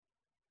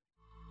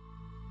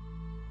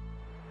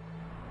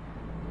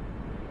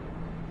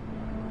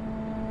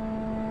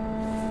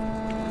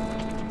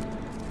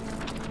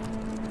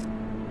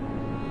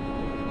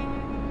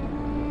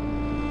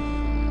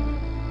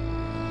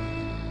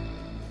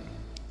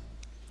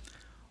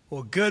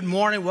Well, good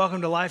morning.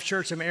 Welcome to Life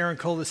Church. I'm Aaron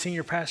Cole, the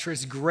senior pastor.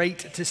 It's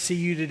great to see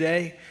you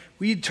today.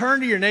 Will you turn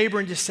to your neighbor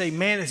and just say,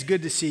 man, it's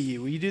good to see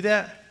you. Will you do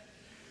that?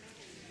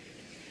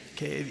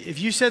 Okay, if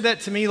you said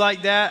that to me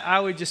like that, I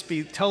would just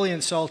be totally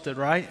insulted,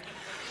 right?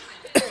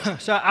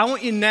 So I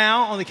want you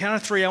now, on the count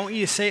of three, I want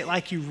you to say it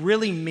like you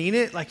really mean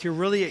it, like you're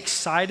really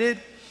excited,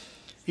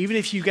 even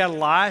if you got to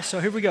lie. So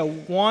here we go.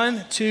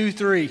 1, 2,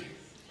 3.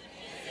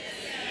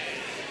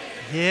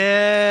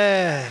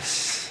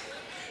 Yes.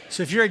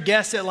 So if you're a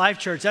guest at Life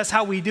Church, that's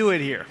how we do it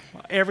here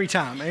every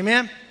time.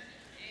 Amen?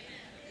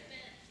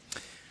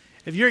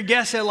 If you're a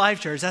guest at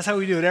Life Church, that's how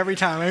we do it every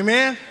time.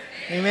 Amen?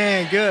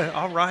 Amen. Good.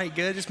 All right,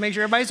 good. Just make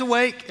sure everybody's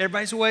awake.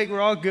 Everybody's awake.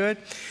 We're all good.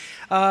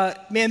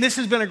 Man, this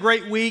has been a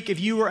great week. If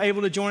you were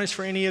able to join us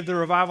for any of the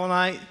revival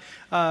night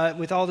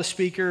with all the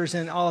speakers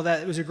and all of that,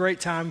 it was a great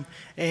time.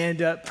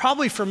 And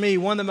probably for me,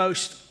 one of the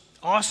most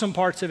awesome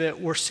parts of it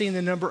were seeing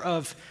the number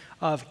of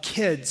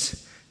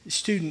kids,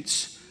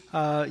 students,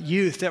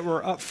 youth that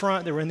were up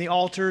front, that were in the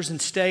altars and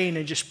staying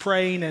and just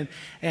praying. And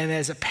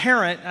as a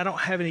parent, I don't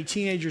have any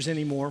teenagers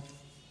anymore,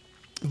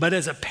 but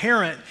as a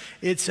parent,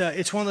 it's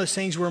one of those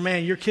things where,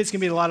 man, your kids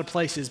can be at a lot of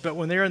places, but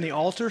when they're in the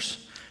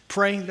altars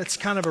praying, that's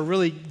kind of a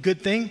really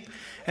good thing.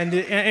 And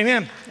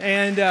amen.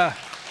 And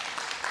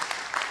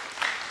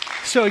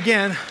so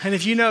again, and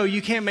if you know,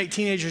 you can't make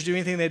teenagers do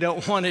anything they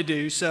don't want to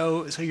do.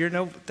 So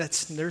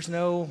there's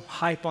no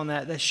hype on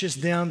that. That's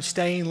just them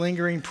staying,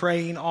 lingering,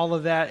 praying, all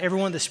of that. Every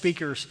one of the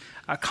speakers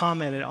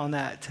commented on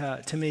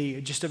that to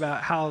me, just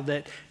about how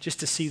that,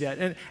 just to see that.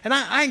 And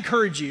I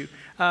encourage you,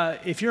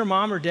 if you're a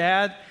mom or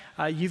dad,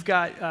 you've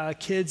got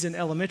kids in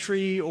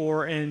elementary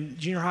or in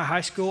junior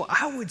high school,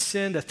 I would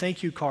send a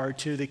thank you card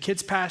to the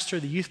kids pastor,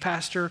 the youth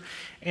pastor,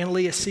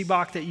 Annaleah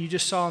Seabach that you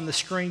just saw on the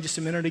screen just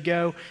a minute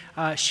ago.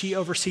 She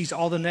oversees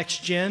all the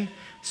next gen,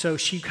 so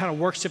she kind of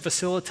works to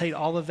facilitate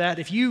all of that.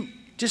 If you,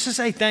 just to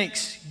say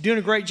thanks, doing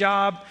a great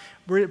job,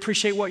 really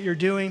appreciate what you're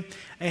doing.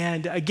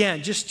 And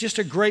again, just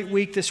a great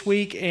week this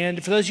week.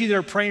 And for those of you that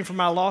are praying for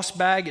my lost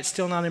bag, it's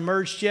still not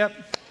emerged yet.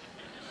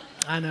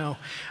 I know.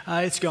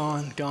 It's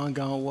gone.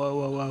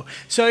 Whoa.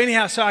 So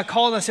anyhow, so I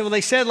called and I said, well, they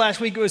said last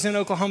week it was in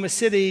Oklahoma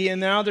City, and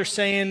now they're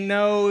saying,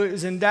 no, it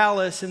was in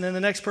Dallas. And then the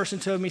next person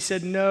told me,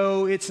 said,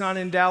 no, it's not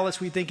in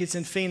Dallas. We think it's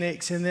in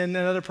Phoenix. And then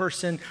another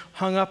person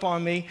hung up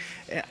on me.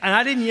 And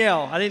I didn't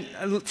yell.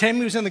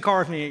 Tammy was in the car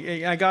with me.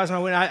 Guys,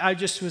 I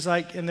just was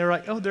like, and they're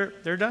like, oh,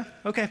 they're done?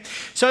 Okay.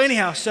 So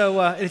anyhow,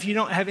 if you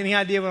don't have any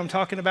idea what I'm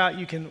talking about,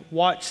 you can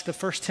watch the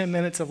first 10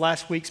 minutes of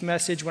last week's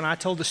message when I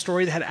told the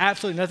story that had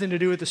absolutely nothing to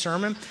do with the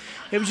sermon.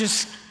 It was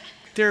just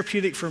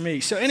therapeutic for me.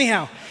 So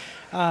anyhow,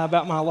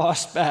 about my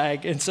lost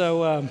bag. And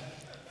so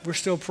we're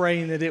still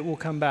praying that it will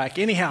come back.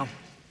 Anyhow,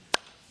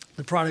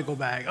 the prodigal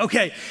bag.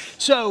 Okay,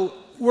 so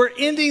we're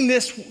ending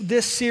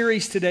this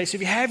series today. So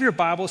if you have your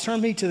Bibles, turn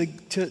me to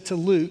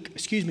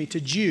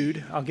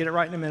Jude. I'll get it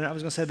right in a minute. I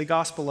was going to say the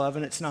Gospel of,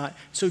 and it's not.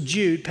 So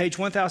Jude, page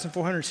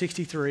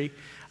 1463.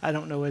 I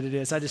don't know what it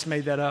is. I just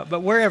made that up.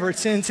 But wherever,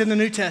 it's in the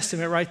New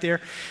Testament right there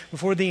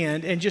before the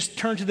end. And just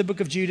turn to the book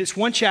of Jude. It's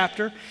one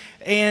chapter.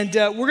 And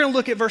we're going to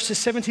look at verses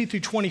 17 through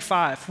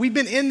 25. We've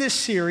been in this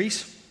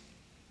series.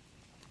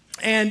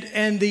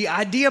 And the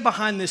idea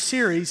behind this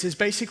series has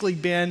basically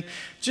been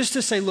just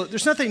to say, look,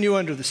 there's nothing new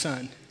under the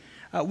sun.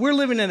 We're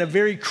living in a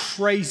very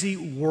crazy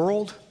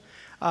world,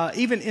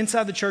 even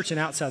inside the church and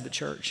outside the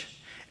church.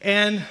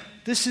 And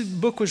this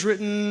book was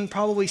written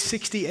probably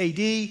 60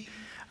 A.D.,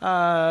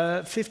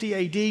 50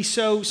 AD,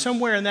 so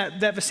somewhere in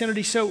that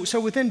vicinity. So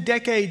within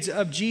decades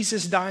of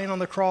Jesus dying on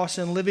the cross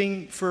and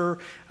living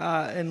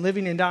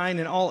and dying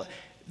and all,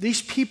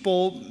 these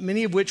people,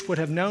 many of which would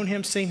have known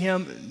him, seen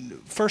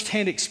him,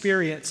 firsthand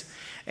experience.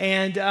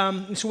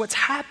 And so what's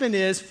happened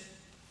is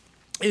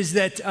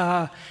that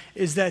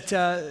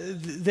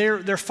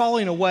they're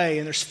falling away,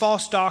 and there's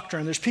false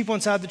doctrine. There's people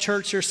inside the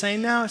church that are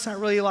saying, no, it's not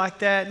really like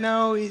that.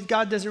 No,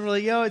 God doesn't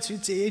really, it's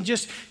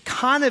just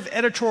kind of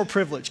editorial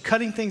privilege,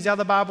 cutting things out of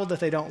the Bible that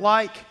they don't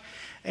like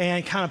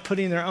and kind of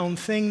putting their own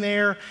thing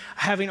there,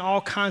 having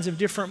all kinds of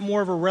different,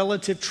 more of a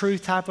relative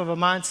truth type of a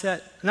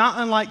mindset, not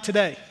unlike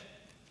today.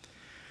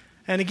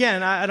 And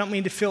again, I don't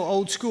mean to feel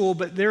old school,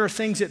 but there are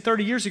things that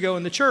 30 years ago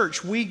in the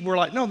church, we were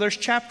like, no, there's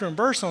chapter and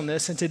verse on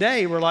this. And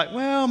today we're like,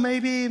 well,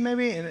 maybe.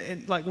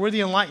 And like, we're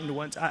the enlightened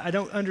ones. I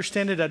don't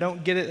understand it. I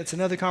don't get it. It's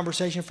another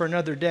conversation for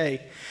another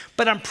day.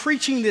 But I'm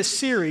preaching this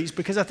series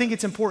because I think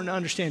it's important to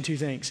understand two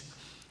things.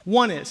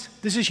 One is,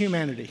 this is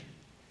humanity.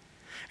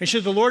 And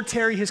should the Lord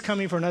tarry his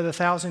coming for another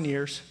 1,000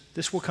 years,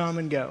 this will come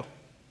and go.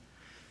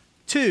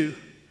 Two,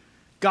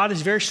 God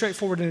is very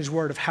straightforward in his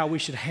word of how we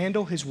should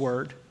handle his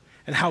word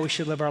and how we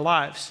should live our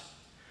lives,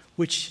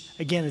 which,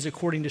 again, is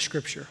according to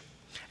Scripture.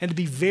 And to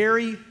be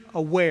very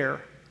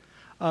aware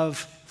of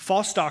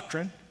false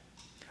doctrine,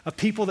 of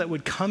people that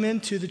would come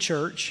into the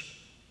church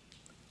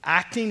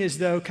acting as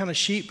though kind of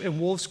sheep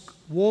and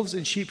wolves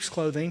in sheep's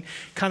clothing,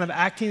 kind of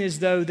acting as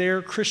though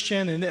they're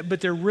Christian,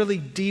 but they're really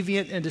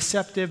deviant and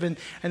deceptive, and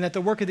that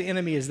the work of the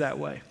enemy is that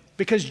way.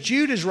 Because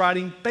Jude is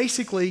writing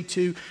basically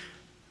to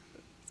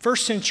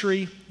first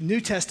century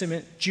New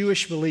Testament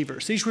Jewish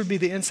believers. These would be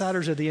the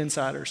insiders of the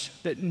insiders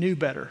that knew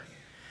better.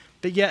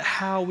 But yet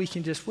how we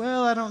can just,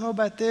 well, I don't know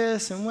about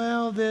this, and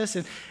well, this,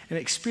 and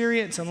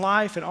experience and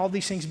life, and all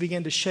these things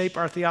begin to shape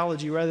our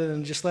theology rather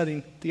than just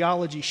letting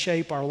theology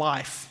shape our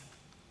life.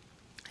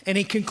 And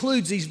he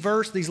concludes these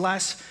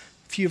last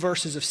few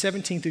verses of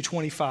 17 through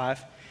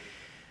 25,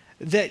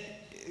 that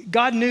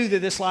God knew that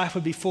this life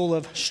would be full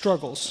of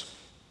struggles.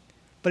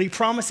 But he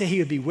promised that he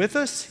would be with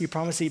us. He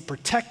promised he'd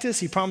protect us.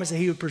 He promised that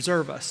he would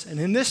preserve us. And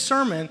in this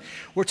sermon,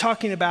 we're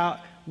talking about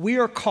we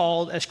are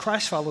called as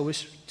Christ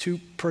followers to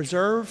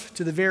preserve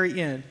to the very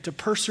end, to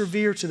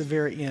persevere to the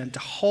very end, to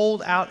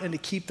hold out and to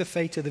keep the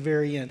faith to the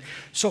very end.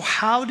 So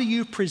how do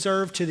you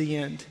preserve to the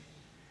end?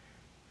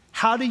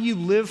 How do you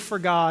live for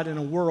God in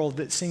a world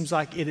that seems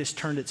like it has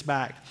turned its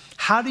back?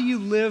 How do you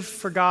live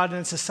for God in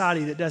a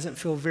society that doesn't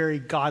feel very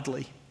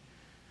godly?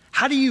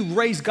 How do you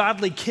raise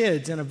godly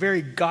kids in a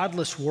very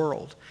godless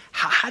world?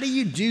 How do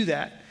you do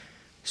that?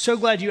 So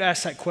glad you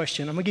asked that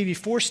question. I'm going to give you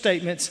 4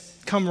 statements,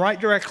 come right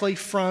directly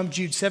from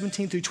Jude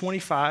 17 through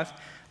 25. I'm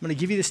going to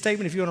give you the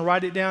statement if you want to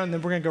write it down, and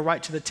then we're going to go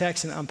right to the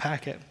text and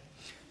unpack it.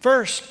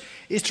 First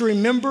is to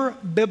remember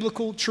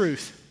biblical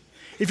truth.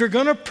 If you're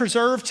going to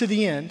preserve to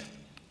the end,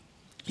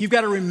 you've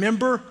got to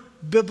remember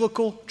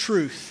biblical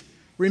truth.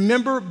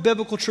 Remember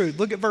biblical truth.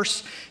 Look at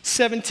verse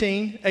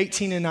 17,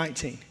 18, and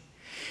 19.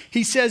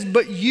 He says,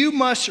 but you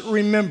must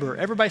remember.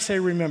 Everybody say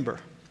remember.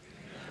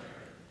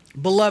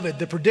 Beloved,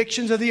 the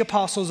predictions of the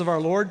apostles of our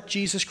Lord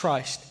Jesus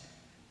Christ,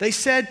 they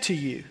said to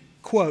you,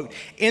 quote,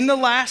 in the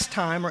last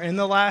time or in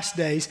the last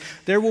days,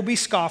 there will be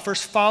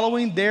scoffers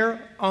following their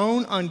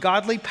own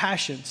ungodly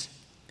passions.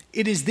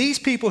 It is these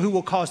people who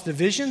will cause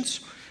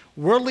divisions,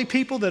 worldly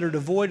people that are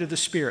devoid of the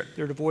Spirit.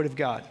 They're devoid of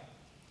God.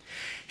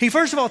 He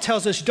first of all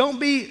tells us, don't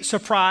be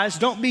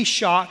surprised, don't be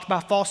shocked by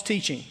false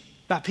teaching,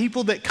 by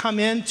people that come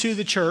into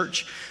the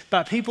church,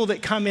 by people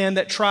that come in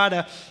that try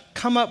to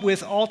come up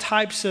with all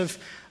types of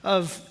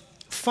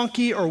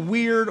funky or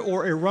weird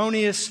or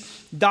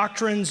erroneous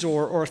doctrines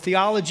or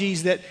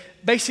theologies that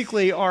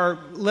basically are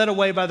led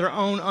away by their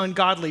own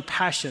ungodly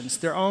passions,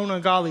 their own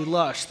ungodly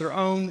lust, their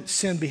own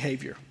sin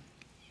behavior.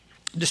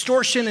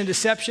 Distortion and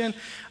deception,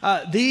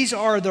 these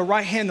are the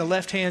right hand and the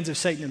left hands of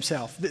Satan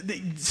himself.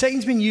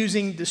 Satan's been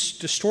using this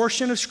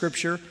distortion of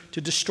Scripture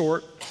to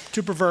distort,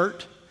 to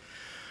pervert,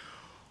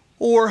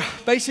 or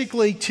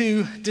basically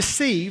to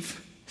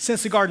deceive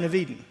since the Garden of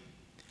Eden.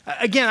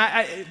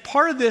 Again,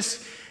 part of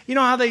this, you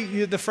know how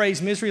the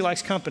phrase misery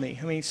likes company.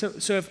 I mean,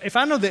 so if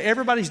I know that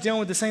everybody's dealing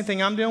with the same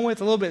thing I'm dealing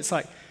with, a little bit it's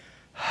like,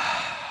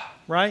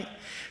 right?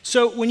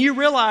 So when you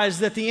realize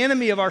that the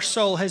enemy of our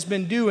soul has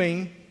been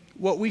doing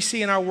what we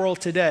see in our world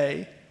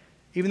today,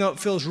 even though it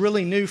feels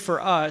really new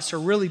for us or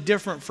really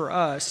different for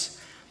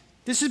us,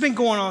 this has been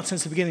going on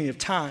since the beginning of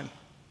time.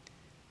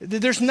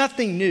 There's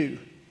nothing new.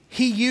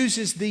 He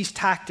uses these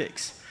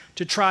tactics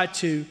to try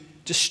to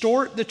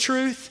distort the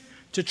truth,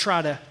 to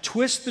try to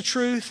twist the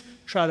truth,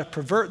 try to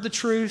pervert the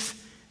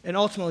truth, and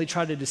ultimately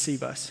try to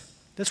deceive us.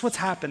 That's what's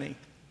happening.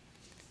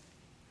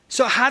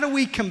 So how do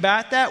we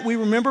combat that? We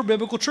remember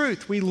biblical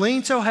truth. We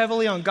lean so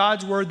heavily on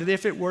God's word that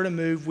if it were to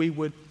move, we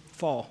would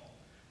fall.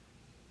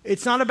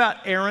 It's not about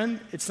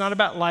Aaron. It's not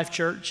about Life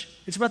Church.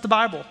 It's about the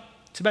Bible.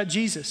 It's about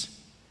Jesus.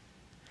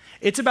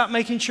 It's about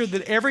making sure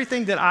that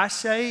everything that I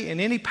say and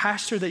any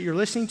pastor that you're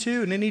listening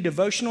to and any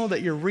devotional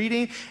that you're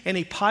reading,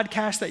 any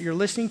podcast that you're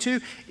listening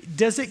to,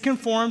 does it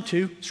conform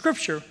to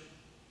Scripture?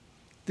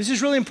 This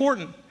is really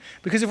important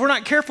because if we're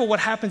not careful,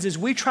 what happens is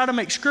we try to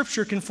make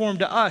Scripture conform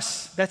to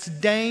us. That's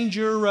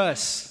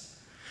dangerous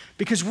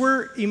because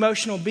we're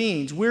emotional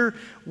beings. We'll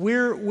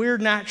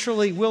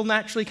naturally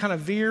kind of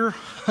veer.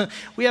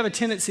 We have a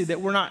tendency that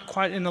we're not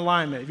quite in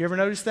alignment. Have you ever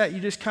noticed that? You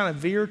just kind of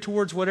veer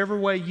towards whatever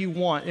way you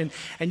want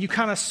and you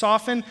kind of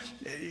soften.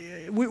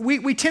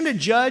 We tend to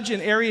judge in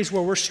areas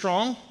where we're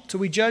strong. So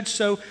we judge.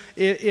 So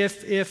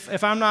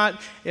if I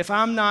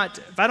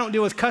don't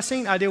deal with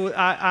cussing,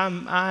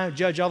 I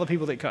judge all the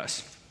people that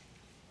cuss.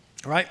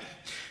 Right?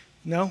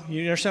 No,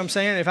 you understand what I'm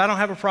saying? If I don't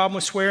have a problem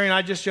with swearing,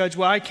 I just judge,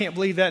 well, I can't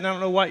believe that, and I don't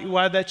know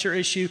why that's your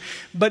issue.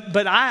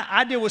 But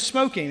I deal with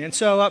smoking, and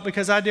so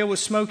because I deal with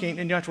smoking,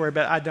 and you don't have to worry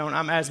about it,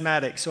 I'm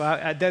asthmatic, so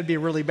that'd be a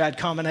really bad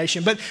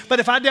combination. But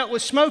if I dealt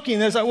with smoking,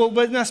 there's like, well,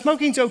 but now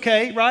smoking's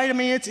okay, right? I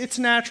mean, it's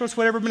natural, it's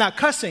whatever, but not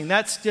cussing,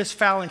 that's just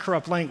foul and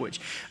corrupt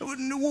language.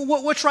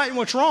 What's right and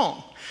what's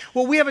wrong?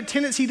 Well, we have a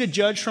tendency to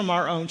judge from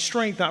our own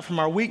strength, not from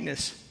our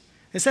weakness.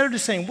 Instead of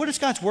just saying, what does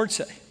God's word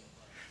say?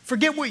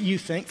 Forget what you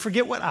think,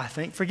 forget what I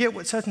think, forget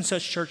what such and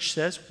such church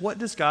says. What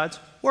does God's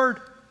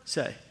word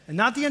say? And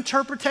not the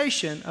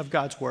interpretation of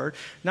God's word,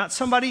 not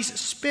somebody's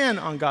spin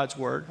on God's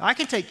word. I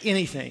can take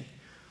anything,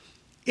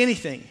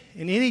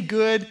 and any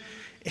good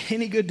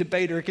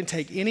debater can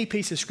take any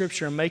piece of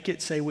scripture and make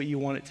it say what you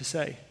want it to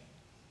say.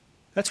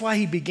 That's why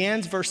he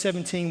begins verse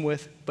 17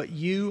 with, but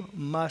you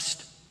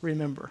must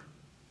remember.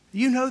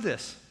 You know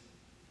this.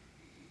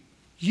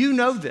 You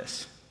know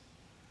this.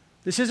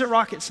 This isn't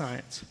rocket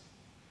science.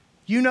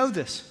 You know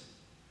this.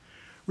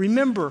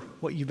 Remember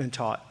what you've been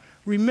taught.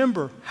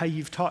 Remember how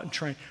you've taught and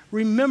trained.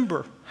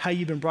 Remember how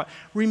you've been brought.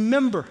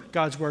 Remember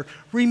God's word.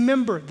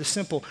 Remember the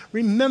simple.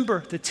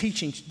 Remember the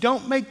teachings.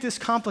 Don't make this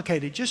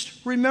complicated.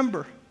 Just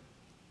remember.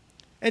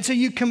 And so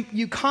you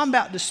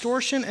combat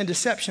distortion and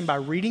deception by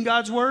reading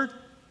God's word,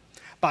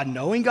 by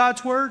knowing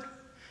God's word,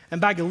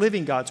 and by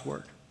living God's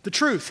word. The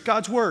truth,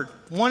 God's word,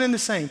 one and the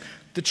same.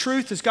 The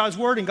truth is God's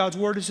word, and God's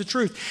word is the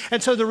truth.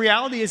 And so the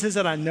reality is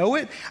that I know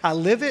it, I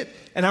live it,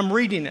 and I'm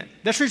reading it.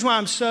 That's the reason why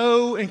I'm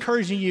so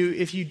encouraging you,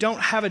 if you don't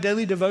have a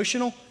daily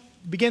devotional,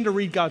 begin to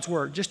read God's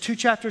word. Just 2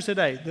 chapters a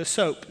day. The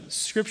SOAP,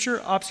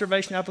 Scripture,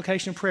 Observation,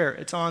 Application, Prayer.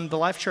 It's on the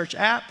Life Church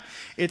app.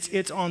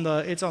 It's on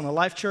the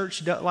Life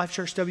Church,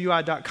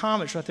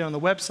 lifechurchwi.com. It's right there on the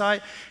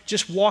website.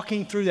 Just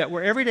walking through that,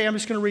 where every day I'm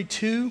just going to read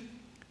 2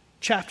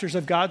 chapters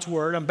of God's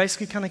word. I'm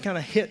basically kind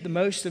of hit the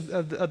most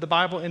of the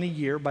Bible in a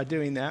year by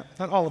doing that.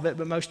 Not all of it,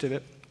 but most of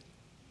it.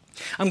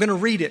 I'm going to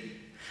read it.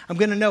 I'm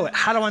going to know it.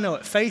 How do I know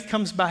it? Faith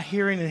comes by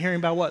hearing, and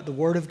hearing by what? The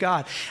word of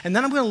God. And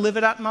then I'm going to live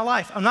it out in my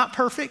life. I'm not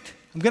perfect.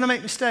 I'm going to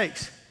make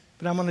mistakes,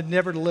 but I'm going to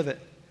endeavor to live it.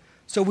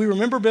 So we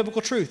remember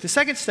biblical truth. The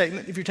second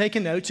statement, if you're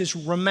taking notes, is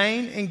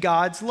remain in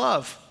God's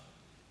love.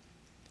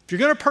 If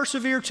you're going to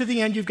persevere to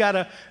the end, you've got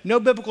to know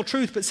biblical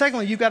truth. But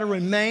secondly, you've got to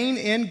remain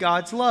in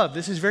God's love.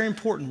 This is very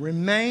important.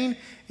 Remain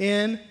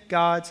in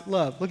God's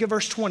love. Look at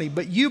verse 20.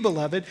 But you,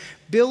 beloved,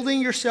 building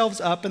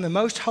yourselves up in the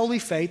most holy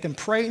faith and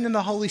praying in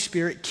the Holy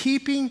Spirit,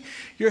 keeping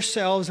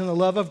yourselves in the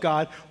love of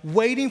God,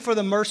 waiting for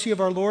the mercy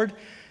of our Lord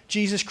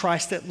Jesus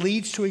Christ that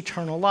leads to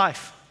eternal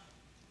life.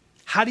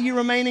 How do you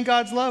remain in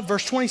God's love?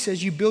 Verse 20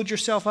 says you build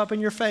yourself up in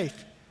your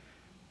faith.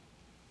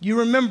 You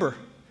remember.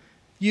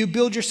 You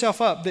build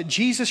yourself up that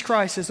Jesus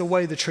Christ is the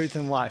way, the truth,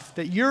 and life.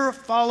 That you're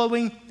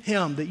following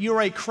him. That you're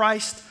a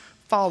Christ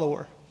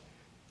follower.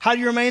 How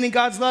do you remain in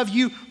God's love?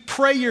 You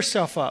pray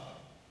yourself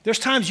up. There's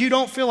times you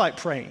don't feel like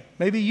praying.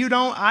 Maybe you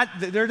don't.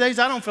 There are days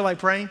I don't feel like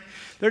praying.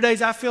 There are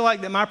days I feel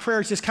like that my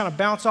prayers just kind of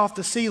bounce off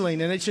the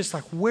ceiling, and it's just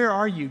like, where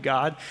are you,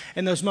 God,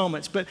 in those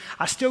moments? But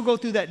I still go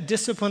through that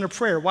discipline of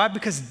prayer. Why?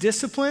 Because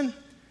discipline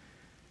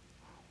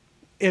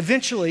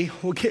eventually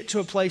we'll get to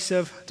a place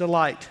of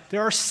delight.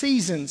 There are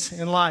seasons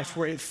in life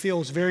where it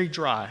feels very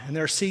dry, and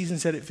there are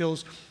seasons that it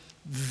feels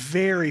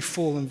very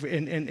full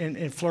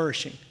and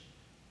flourishing.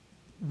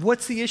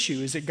 What's the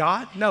issue? Is it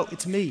God? No,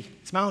 it's me.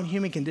 It's my own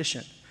human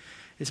condition.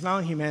 It's my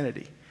own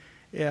humanity.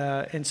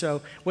 And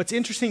so what's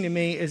interesting to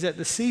me is that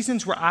the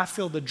seasons where I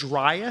feel the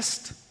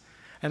driest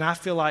and I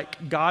feel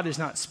like God is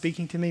not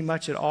speaking to me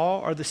much at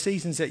all are the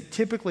seasons that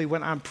typically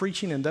when I'm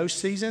preaching in those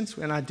seasons,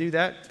 and I do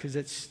that because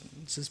it's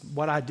just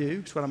what I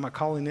do. It's what my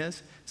calling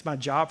is. It's my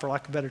job, for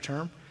lack of a better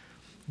term.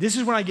 This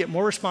is when I get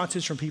more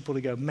responses from people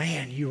to go,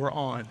 man, you were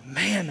on.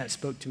 Man, that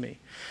spoke to me.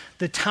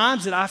 The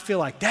times that I feel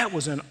like that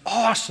was an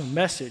awesome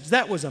message.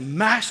 That was a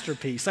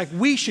masterpiece. Like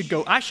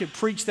I should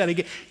preach that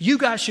again. You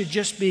guys should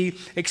just be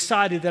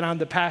excited that I'm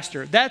the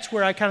pastor. That's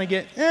where I kind of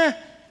get,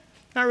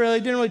 not really.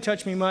 Didn't really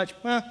touch me much.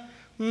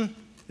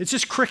 It's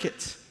just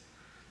crickets.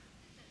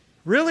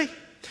 Really?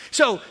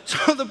 So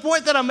the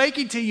point that I'm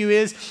making to you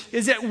is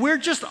that we're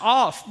just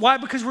off. Why?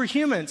 Because we're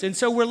humans. And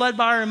so we're led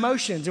by our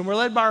emotions and we're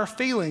led by our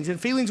feelings. And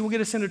feelings will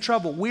get us into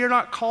trouble. We are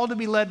not called to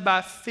be led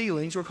by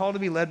feelings. We're called to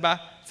be led by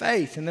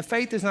faith. And the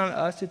faith is not in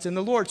us, it's in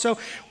the Lord. So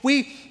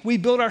we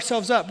build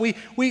ourselves up.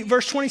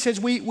 Verse 20 says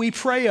we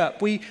pray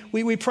up. We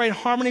pray in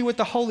harmony with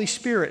the Holy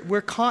Spirit.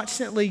 We're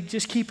constantly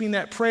just keeping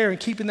that prayer and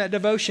keeping that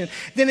devotion.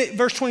 Then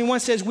verse 21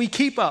 says we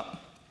keep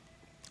up.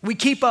 We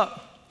keep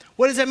up.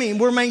 What does that mean?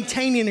 We're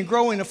maintaining and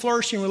growing a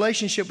flourishing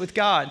relationship with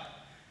God.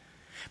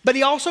 But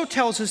he also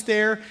tells us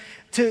there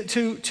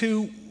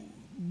to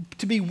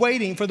be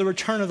waiting for the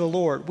return of the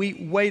Lord.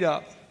 We wait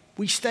up.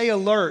 We stay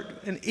alert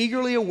and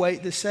eagerly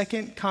await the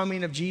second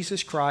coming of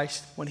Jesus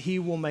Christ when he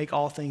will make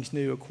all things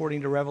new,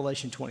 according to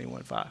Revelation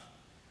 21:5.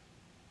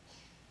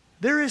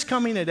 There is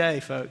coming a day,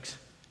 folks,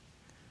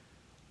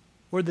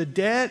 where the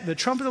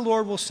trumpet of the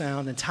Lord will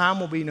sound and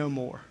time will be no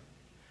more.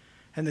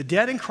 And the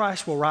dead in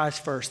Christ will rise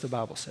first, the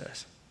Bible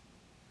says.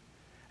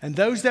 And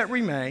those that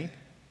remain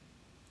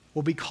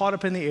will be caught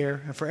up in the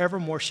air, and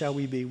forevermore shall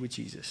we be with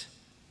Jesus.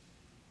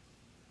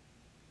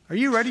 Are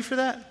you ready for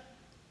that?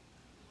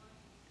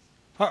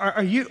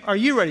 Are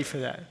you ready for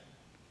that?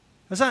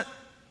 That's not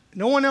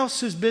no one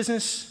else's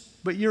business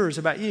but yours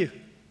about you.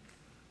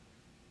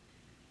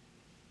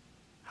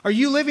 Are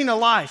you living a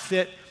life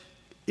that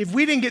if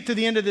we didn't get to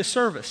the end of this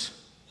service,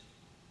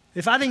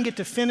 if I didn't get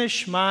to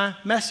finish my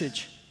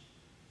message,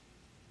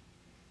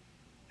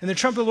 and the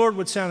trumpet of the Lord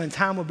would sound and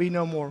time would be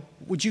no more,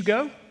 would you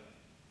go?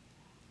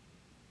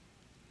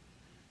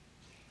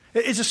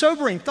 It's a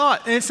sobering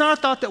thought, and it's not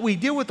a thought that we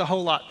deal with a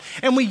whole lot.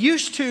 And we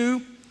used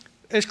to,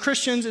 as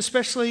Christians,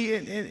 especially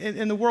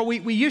in the world,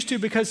 we used to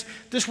because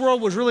this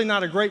world was really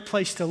not a great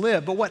place to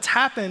live. But what's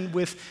happened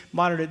with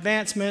modern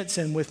advancements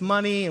and with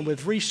money and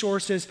with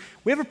resources,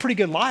 we have a pretty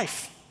good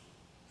life.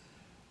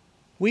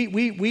 We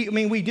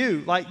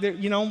do. Like,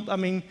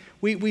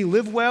 we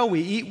live well,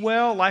 we eat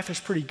well, life is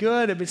pretty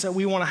good. It's like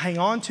we want to hang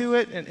on to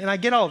it, and I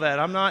get all that.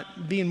 I'm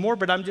not being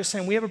morbid. I'm just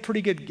saying we have a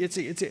pretty good.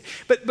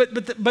 But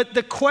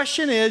the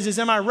question is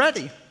am I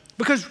ready?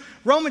 Because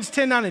Romans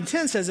 10, 9, and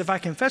 10 says, if I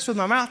confess with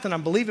my mouth and I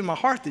believe in my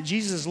heart that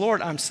Jesus is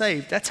Lord, I'm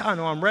saved. That's how I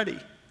know I'm ready.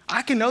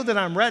 I can know that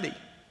I'm ready.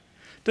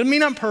 Doesn't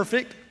mean I'm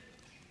perfect.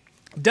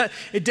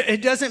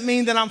 It doesn't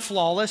mean that I'm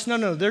flawless.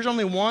 No. There's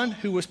only one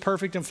who was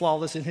perfect and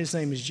flawless, and his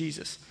name is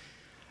Jesus.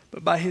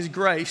 But by his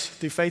grace,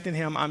 through faith in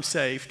him, I'm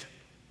saved.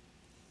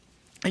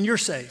 And you're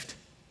saved.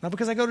 Not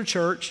because I go to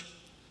church,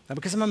 not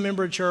because I'm a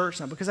member of church,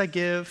 not because I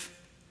give,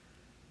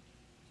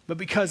 but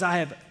because I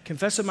have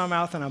confessed with my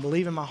mouth and I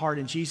believe in my heart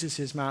and Jesus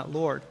is my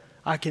Lord,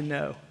 I can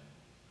know.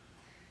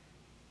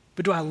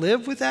 But do I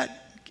live with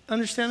that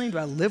understanding? Do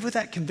I live with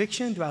that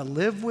conviction? Do I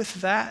live with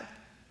that?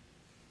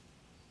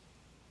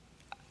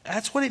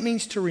 That's what it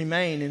means to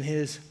remain in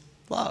his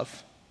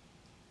love.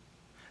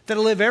 That I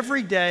live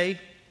every day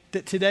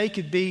that today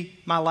could be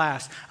my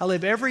last. I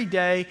live every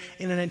day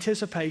in an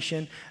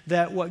anticipation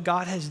that what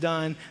God has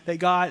done, that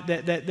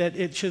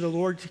it should the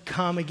Lord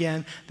come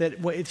again,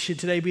 that it should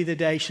today be the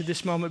day, should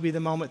this moment be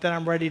the moment that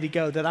I'm ready to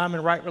go, that I'm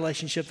in right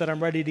relationship, that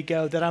I'm ready to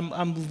go, that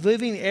I'm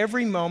living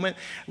every moment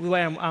the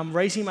way I'm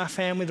raising my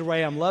family, the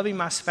way I'm loving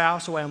my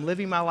spouse, the way I'm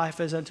living my life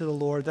as unto the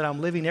Lord, that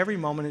I'm living every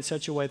moment in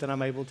such a way that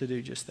I'm able to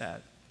do just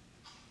that.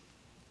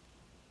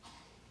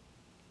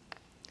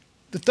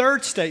 The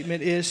third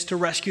statement is to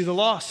rescue the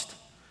lost.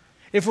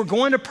 If we're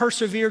going to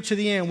persevere to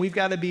the end, we've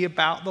got to be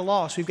about the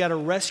lost. We've got to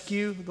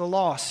rescue the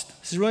lost.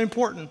 This is really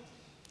important.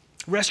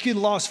 Rescue the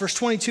lost. Verse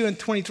 22 and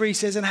 23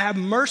 says, and have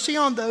mercy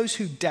on those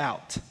who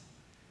doubt.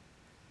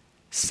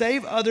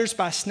 Save others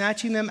by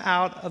snatching them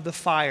out of the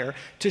fire,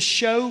 to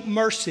show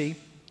mercy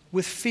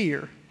with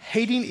fear,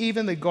 hating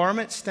even the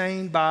garment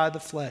stained by the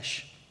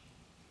flesh.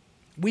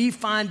 We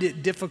find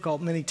it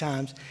difficult many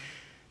times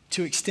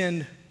to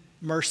extend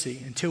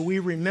mercy until we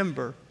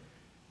remember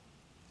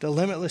the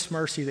limitless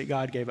mercy that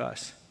God gave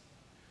us.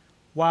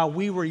 While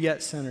we were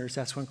yet sinners,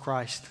 that's when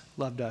Christ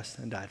loved us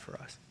and died for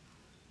us.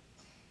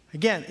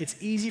 Again, it's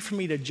easy for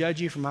me to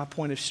judge you from my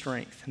point of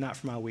strength, not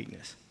from my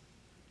weakness.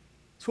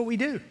 It's what we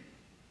do.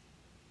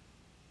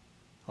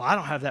 Well, I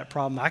don't have that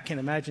problem. I can't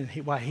imagine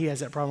why he has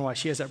that problem, why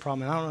she has that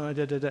problem. And I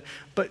don't know.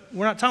 But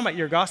we're not talking about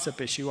your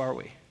gossip issue, are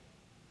we?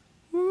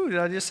 Ooh, did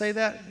I just say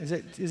that?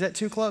 Is that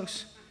too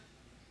close?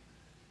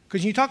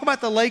 Because you talk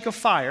about the lake of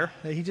fire,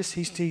 he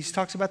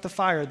talks about the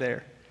fire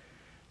there,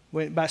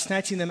 by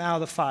snatching them out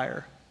of the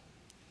fire.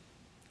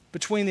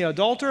 Between the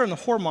adulterer and the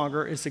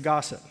whoremonger is the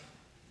gossip.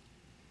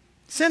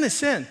 Sin is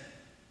sin.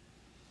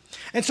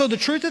 And so the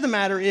truth of the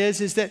matter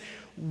is that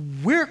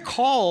we're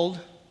called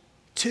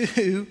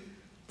to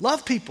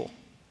love people.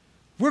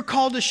 We're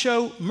called to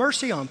show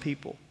mercy on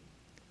people.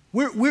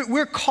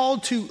 We're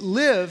called to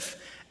live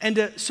and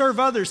to serve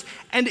others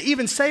and to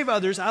even save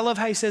others. I love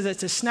how he says that,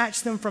 to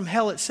snatch them from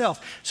hell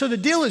itself. So the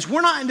deal is, we're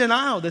not in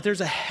denial that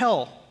there's a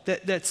hell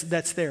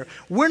that's there.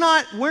 We're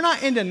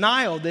not in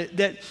denial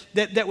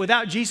that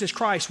without Jesus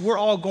Christ, we're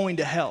all going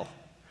to hell.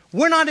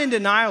 We're not in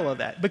denial of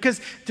that, because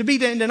to be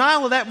in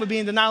denial of that would be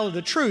in denial of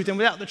the truth. And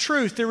without the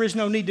truth, there is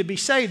no need to be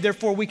saved.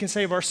 Therefore, we can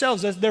save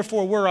ourselves.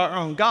 Therefore, we're our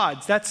own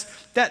gods. That's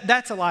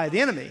a lie of the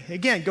enemy.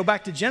 Again, go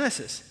back to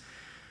Genesis.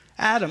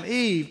 Adam,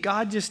 Eve,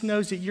 God just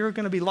knows that you're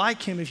going to be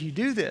like him if you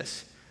do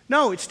this.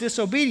 No, it's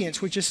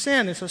disobedience, which is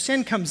sin. And so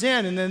sin comes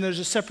in, and then there's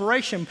a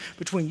separation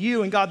between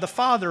you and God the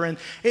Father. And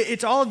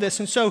it's all of this.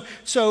 And so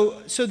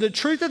the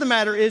truth of the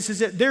matter is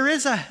that there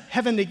is a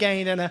heaven to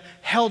gain and a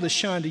hell to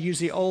shun, to use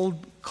the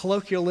old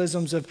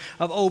colloquialisms of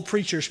old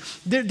preachers.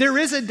 There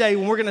is a day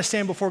when we're going to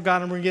stand before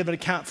God and we're going to give an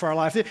account for our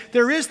life.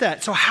 There is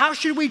that. So how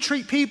should we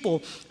treat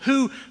people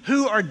who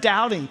are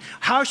doubting?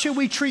 How should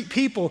we treat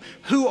people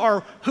who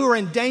are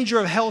in danger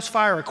of hell's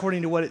fire,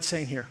 according to what it's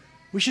saying here?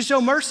 We should show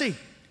mercy.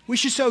 We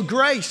should show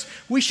grace.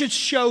 We should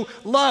show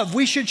love.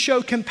 We should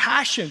show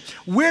compassion.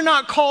 We're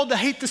not called to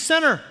hate the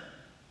sinner.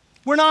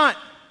 We're not.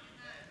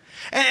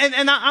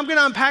 And I'm going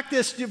to unpack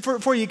this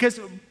for you, because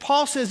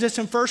Paul says this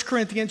in 1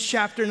 Corinthians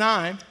chapter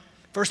 9.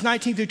 Verse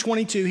 19 through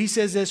 22, he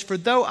says this, for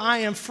though I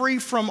am free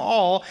from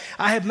all,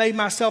 I have made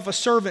myself a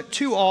servant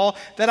to all,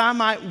 that I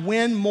might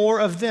win more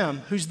of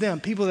them. Who's them?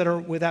 People that are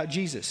without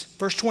Jesus.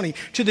 Verse 20,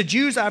 to the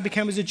Jews I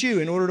became as a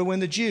Jew in order to win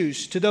the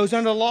Jews. To those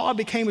under the law I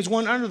became as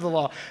one under the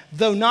law,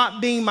 though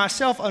not being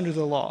myself under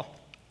the law,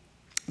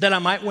 that I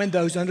might win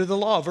those under the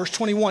law. Verse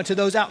 21, to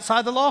those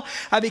outside the law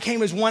I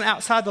became as one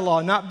outside the law,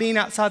 not being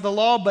outside the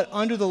law, but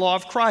under the law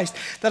of Christ,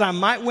 that I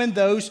might win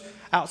those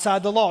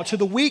outside the law. To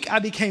the weak I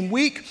became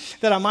weak,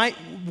 that I might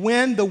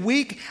win the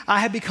weak. I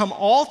have become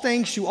all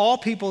things to all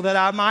people, that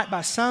I might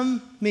by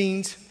some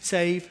means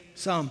save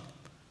some.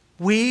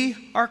 We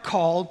are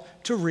called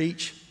to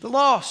reach the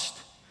lost.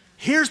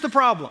 Here's the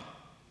problem.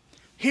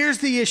 Here's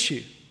the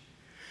issue.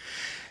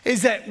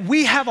 Is that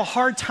we have a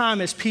hard time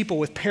as people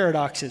with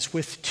paradoxes,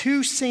 with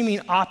two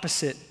seeming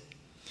opposite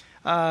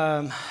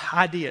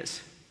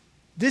ideas.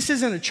 This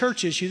isn't a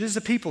church issue. This is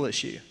a people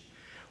issue.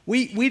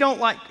 We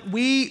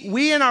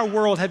in our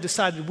world have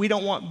decided we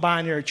don't want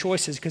binary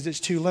choices because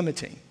it's too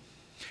limiting.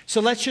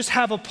 So let's just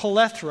have a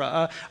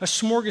plethora, a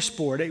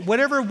smorgasbord.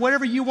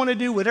 Whatever you want to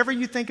do, whatever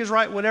you think is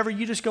right, whatever,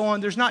 you just go on.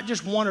 There's not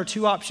just one or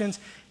two options.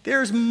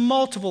 There's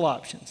multiple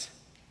options.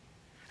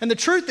 And the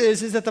truth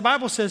is that the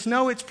Bible says,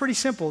 no, it's pretty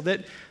simple,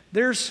 that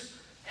there's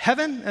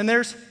heaven and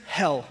there's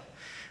hell.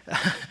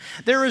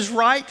 There is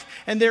right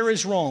and there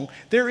is wrong.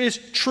 There is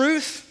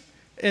truth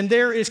and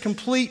there is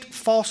complete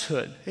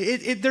falsehood.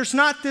 There's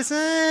not this,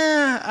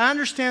 I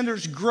understand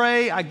there's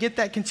gray. I get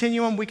that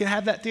continuum. We can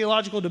have that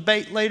theological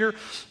debate later.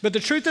 But the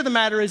truth of the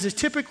matter is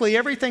typically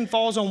everything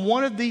falls on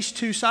one of these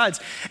two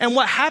sides. And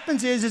what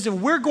happens is if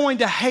we're going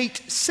to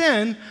hate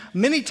sin,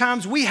 many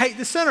times we hate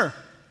the sinner.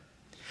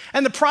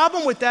 And the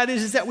problem with that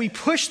is that we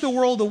push the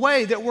world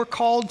away that we're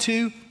called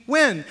to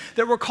win,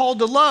 that we're called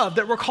to love,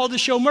 that we're called to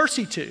show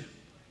mercy to.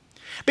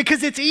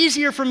 Because it's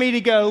easier for me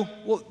to go,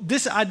 well,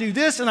 I do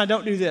this and I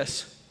don't do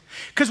this.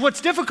 Because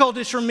what's difficult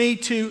is for me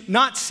to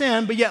not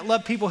sin, but yet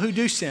love people who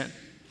do sin.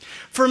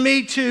 For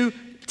me to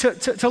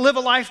live a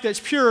life that's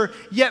pure,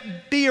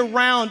 yet be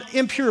around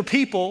impure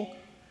people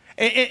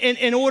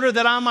in order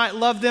that I might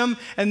love them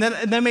and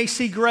that they may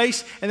see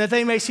grace and that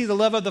they may see the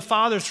love of the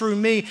Father through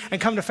me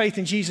and come to faith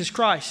in Jesus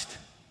Christ.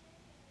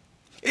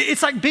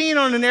 It's like being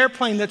on an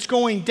airplane that's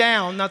going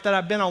down. Not that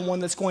I've been on one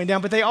that's going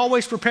down, but they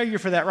always prepare you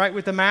for that, right?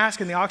 With the mask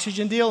and the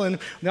oxygen deal. And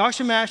the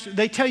oxygen mask,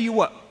 they tell you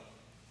what?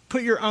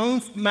 Put your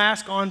own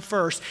mask on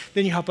first,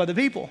 then you help other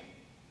people.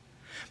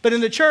 But in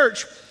the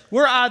church,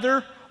 we're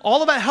either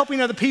all about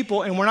helping other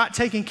people and we're not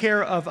taking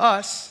care of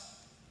us,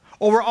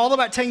 or we're all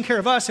about taking care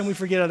of us and we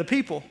forget other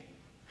people.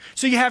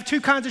 So you have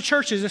two kinds of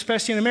churches,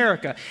 especially in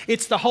America.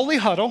 It's the holy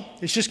huddle.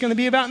 It's just going to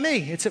be about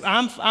me.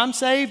 I'm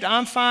saved.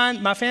 I'm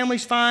fine. My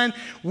family's fine.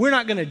 We're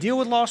not going to deal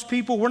with lost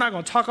people. We're not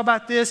going to talk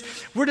about this.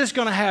 We're just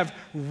going to have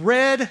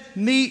red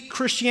meat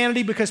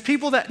Christianity because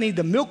people that need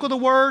the milk of the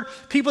word,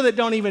 people that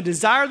don't even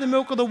desire the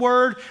milk of the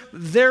word,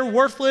 they're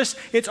worthless.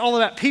 It's all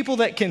about people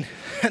that can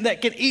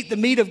eat the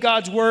meat of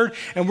God's word,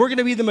 and we're going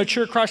to be the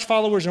mature Christ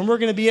followers, and we're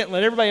going to be it and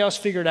let everybody else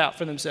figure it out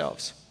for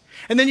themselves.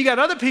 And then you got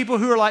other people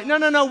who are like, no,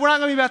 we're not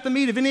going to be about the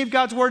meat of any of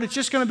God's word. It's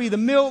just going to be the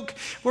milk.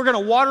 We're going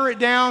to water it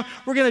down.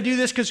 We're going to do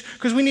this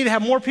because we need to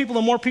have more people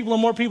and more people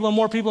and more people and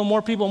more people and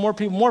more people and more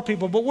people and more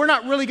people. But we're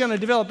not really going to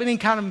develop any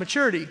kind of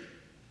maturity.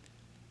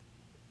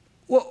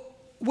 Well,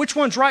 which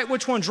one's right?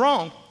 Which one's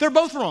wrong? They're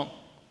both wrong.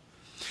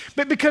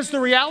 But because the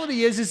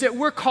reality is that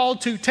we're called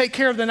to take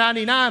care of the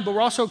 99, but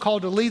we're also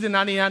called to leave the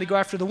 99 to go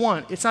after the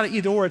one. It's not an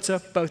either or, it's a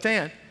both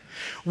and.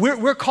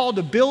 We're called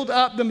to build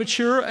up the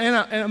mature and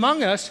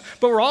among us,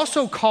 but we're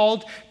also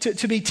called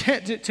to be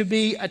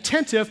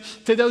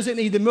attentive to those that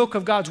need the milk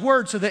of God's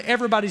word so that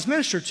everybody's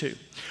ministered to.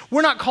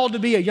 We're not called to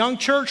be a young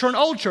church or an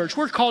old church.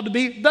 We're called to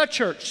be the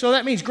church. So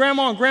that means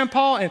grandma and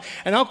grandpa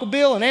and Uncle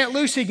Bill and Aunt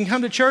Lucy can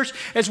come to church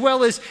as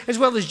well as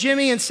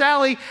Jimmy and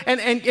Sally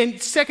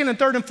and second and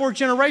third and fourth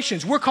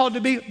generations. We're called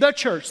to be the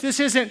church. This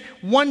isn't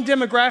one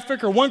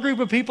demographic or one group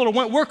of people.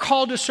 We're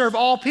called to serve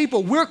all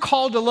people. We're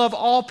called to love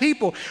all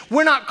people.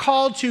 We're not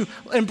called to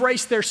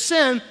embrace their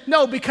sin.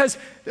 No, because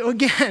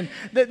again,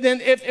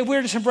 then if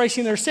we're just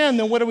embracing their sin,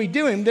 then what are we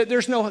doing?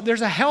 There's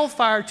a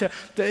hellfire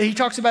that he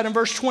talks about in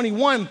verse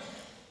 21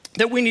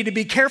 that we need to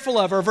be careful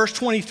of, or verse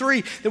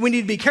 23 that we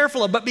need to be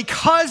careful of. But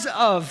because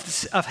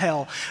of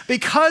hell,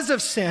 because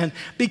of sin,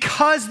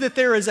 because that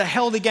there is a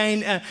hell to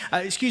gain, a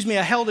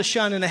hell to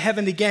shun and a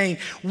heaven to gain,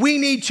 we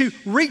need to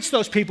reach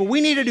those people.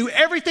 We need to do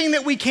everything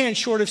that we can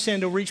short of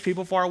sin to reach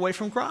people far away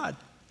from God.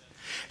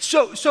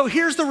 So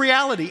here's the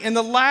reality. In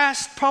the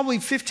last probably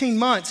 15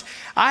 months,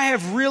 I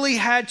have really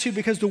had to,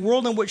 because the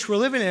world in which we're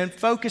living in,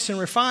 focus and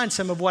refine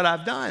some of what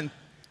I've done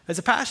as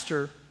a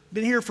pastor.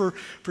 Been here for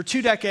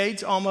 2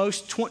 decades,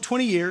 almost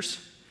 20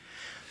 years.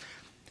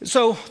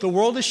 So the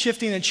world is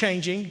shifting and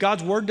changing.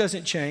 God's word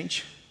doesn't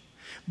change.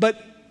 But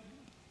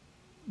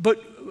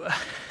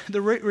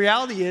the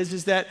reality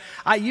is that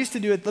I used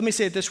to do it, let me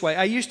say it this way.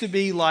 I used to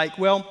be like,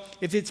 well,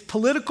 if it's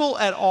political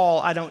at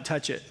all, I don't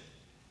touch it.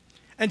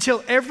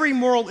 Until every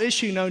moral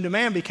issue known to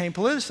man became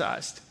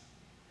politicized.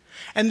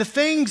 And the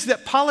things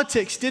that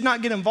politics did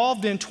not get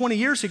involved in 20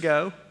 years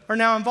ago are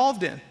now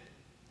involved in.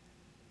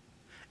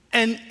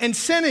 And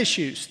sin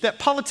issues that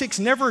politics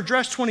never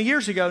addressed 20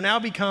 years ago now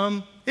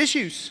become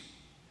issues.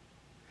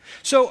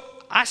 So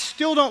I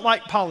still don't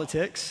like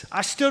politics.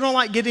 I still don't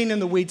like getting in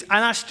the weeds,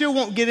 and I still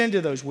won't get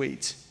into those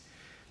weeds.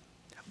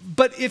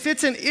 But if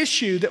it's an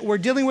issue that we're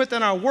dealing with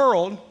in our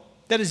world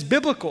that is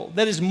biblical,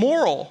 that is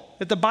moral,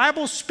 that the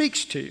Bible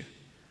speaks to,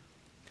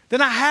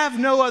 then I have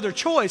no other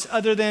choice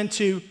other than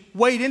to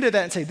wade into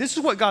that and say, this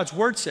is what God's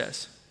word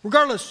says,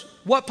 regardless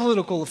what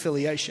political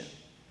affiliation.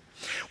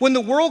 When the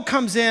world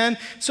comes in,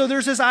 so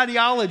there's this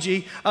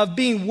ideology of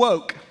being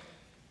woke.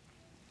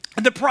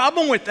 The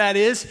problem with that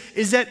is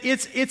that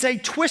it's a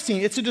twisting,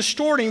 it's a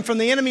distorting from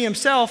the enemy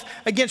himself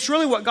against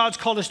really what God's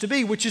called us to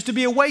be, which is to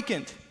be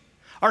awakened.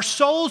 Our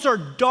souls are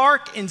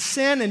dark in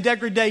sin and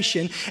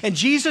degradation, and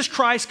Jesus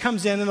Christ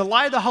comes in, and the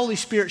light of the Holy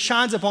Spirit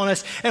shines upon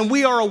us, and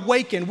we are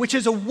awakened, which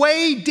is a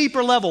way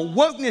deeper level.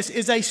 Wokeness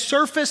is a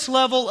surface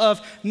level of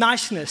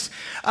niceness.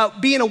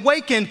 Being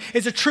awakened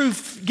is a true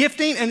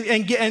gifting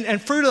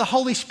and fruit of the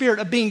Holy Spirit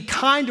of being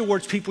kind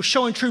towards people,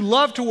 showing true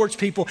love towards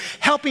people,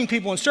 helping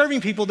people and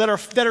serving people that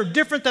are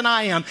different than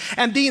I am,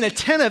 and being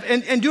attentive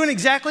and doing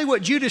exactly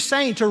what Jude is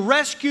saying, to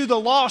rescue the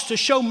lost, to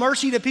show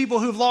mercy to people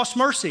who've lost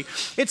mercy.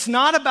 It's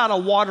not about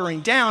a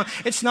watering down.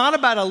 It's not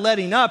about a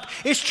letting up.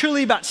 It's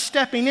truly about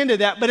stepping into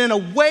that, but in a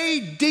way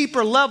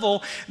deeper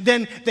level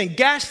than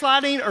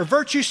gaslighting or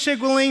virtue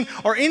signaling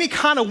or any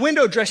kind of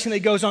window dressing that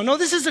goes on. No,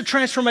 this is a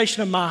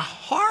transformation of my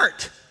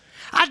heart.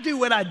 I do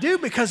what I do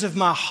because of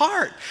my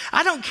heart.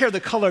 I don't care the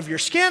color of your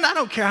skin. I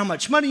don't care how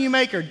much money you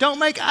make or don't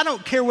make. I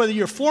don't care whether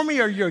you're for me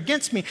or you're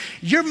against me.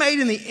 You're made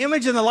in the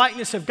image and the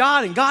likeness of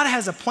God, and God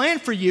has a plan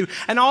for you.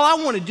 And all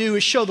I want to do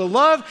is show the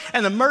love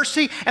and the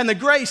mercy and the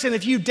grace. And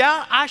if you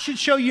doubt, I should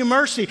show you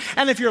mercy.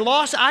 And if you're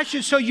lost, I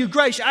should show you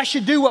grace. I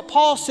should do what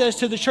Paul says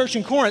to the church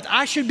in Corinth.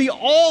 I should be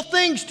all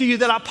things to you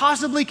that I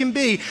possibly can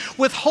be,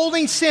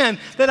 withholding sin,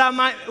 that I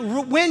might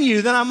win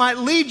you, that I might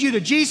lead you to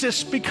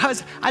Jesus,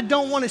 because I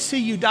don't want to see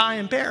you die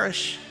and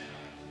perish.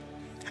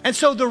 And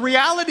so the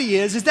reality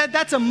is that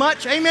that's a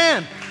much,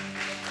 amen.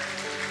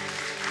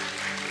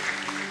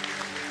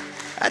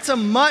 That's a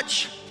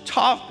much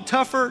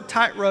tougher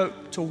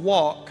tightrope to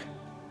walk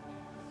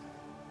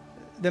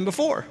than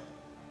before.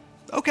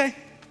 Okay.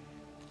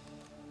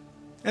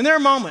 And there are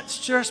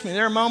moments, trust me,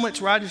 there are moments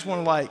where I just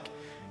want to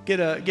get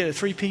a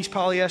three-piece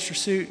polyester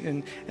suit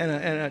and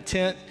a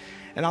tent,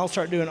 and I'll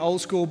start doing old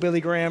school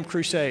Billy Graham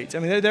crusades. I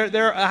mean,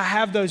 I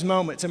have those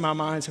moments in my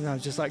mind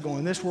sometimes, just like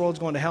going, this world's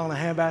going to hell in a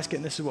handbasket,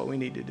 and this is what we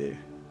need to do.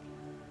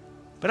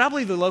 But I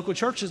believe the local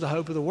church is the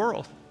hope of the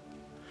world.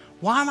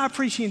 Why am I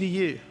preaching to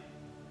you?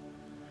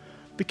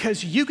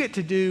 Because you get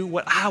to do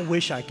what I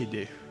wish I could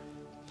do,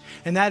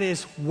 and that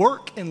is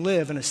work and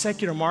live in a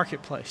secular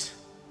marketplace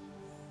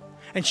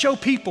and show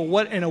people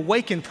what an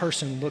awakened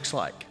person looks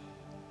like.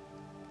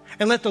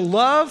 And let the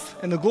love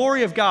and the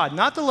glory of God,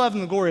 not the love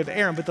and the glory of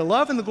Aaron, but the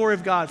love and the glory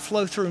of God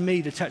flow through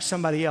me to touch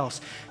somebody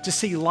else, to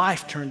see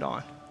life turned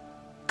on.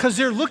 Because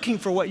they're looking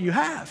for what you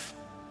have.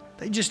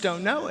 They just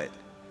don't know it.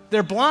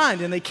 They're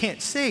blind and they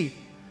can't see.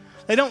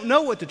 They don't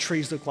know what the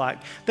trees look like.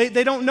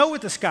 They don't know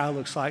what the sky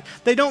looks like.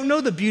 They don't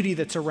know the beauty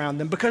that's around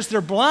them because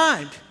they're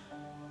blind.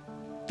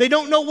 They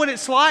don't know what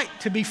it's like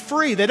to be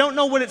free. They don't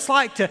know what it's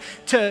like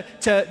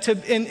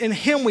in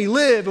Him we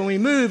live and we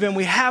move and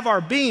we have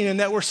our being and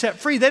that we're set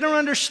free. They don't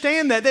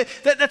understand that.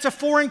 That's a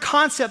foreign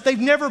concept. They've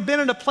never been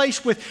in a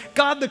place with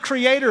God the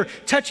Creator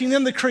touching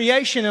them, the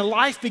creation, and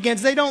life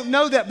begins. They don't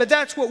know that, but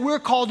that's what we're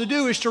called to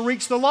do, is to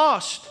reach the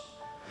lost.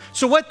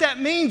 So what that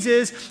means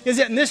is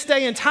that in this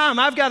day and time,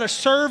 I've got to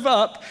serve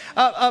up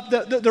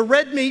the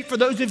red meat for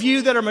those of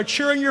you that are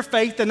mature in your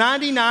faith, the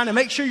 99, and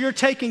make sure you're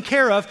taken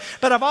care of.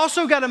 But I've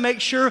also got to make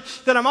sure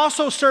that I'm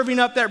also serving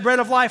up that bread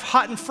of life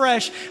hot and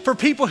fresh for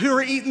people who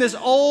are eating this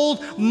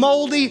old,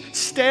 moldy,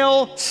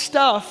 stale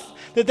stuff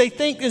that they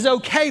think is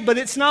okay, but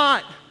it's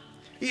not.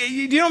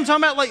 You know what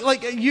I'm talking about?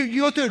 Like you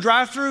go through a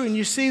drive-thru and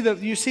you see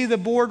the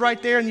board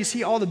right there and you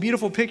see all the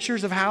beautiful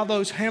pictures of how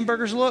those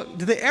hamburgers look.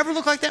 Do they ever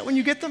look like that when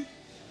you get them?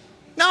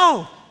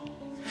 No.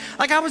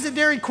 Like I was at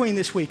Dairy Queen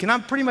this week, and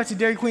I'm pretty much a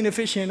Dairy Queen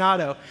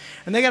aficionado,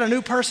 and they got a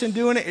new person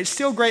doing it. It's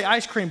still great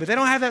ice cream, but they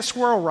don't have that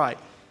swirl right.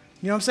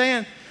 You know what I'm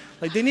saying?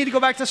 Like they need to go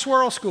back to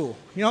swirl school.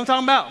 You know what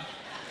I'm talking about?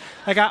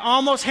 Like I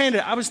almost handed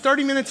it. I was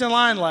 30 minutes in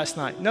line last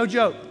night. No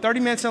joke. 30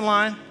 minutes in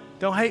line.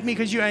 Don't hate me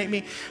because you hate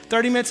me.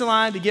 30 minutes in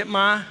line to get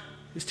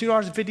it's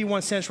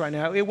 $2.51 right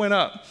now. It went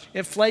up.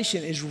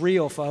 Inflation is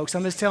real, folks.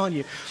 I'm just telling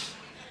you.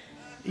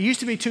 It used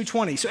to be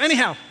 $2.20. So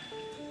anyhow,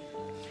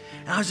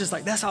 and I was just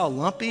like, that's all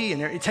lumpy,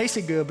 and it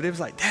tasted good, but it was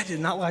like, that did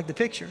not like the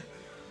picture.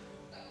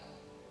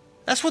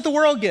 That's what the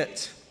world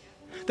gets.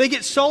 They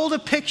get sold a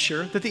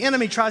picture that the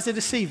enemy tries to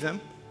deceive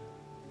them,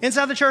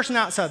 inside the church and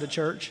outside the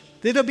church.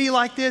 It'll be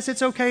like this,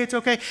 it's okay,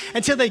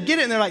 until they get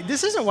it, and they're like,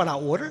 this isn't what I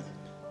ordered.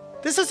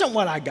 This isn't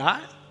what I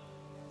got.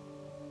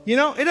 You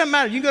know, it doesn't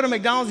matter. You go to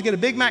McDonald's and get a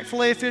Big Mac,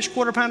 filet of fish,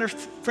 quarter pounder,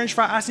 French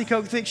fry, icy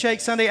Coke, thick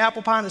shake, sundae,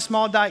 apple pie, and a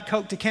small Diet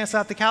Coke to cancel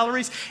out the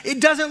calories. It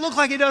doesn't look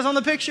like it does on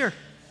the picture.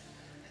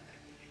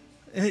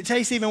 And it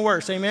tastes even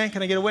worse, amen?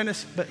 Can I get a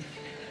witness?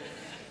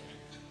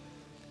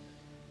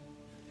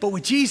 But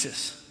with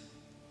Jesus,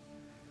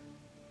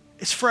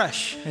 it's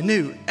fresh and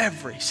new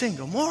every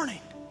single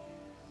morning.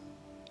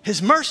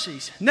 His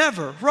mercies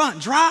never run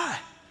dry.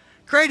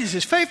 Great is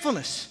His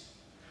faithfulness.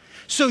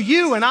 So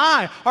you and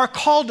I are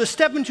called to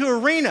step into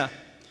an arena.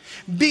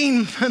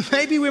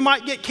 Maybe we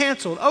might get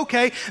canceled.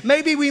 Okay,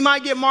 maybe we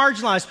might get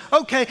marginalized.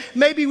 Okay,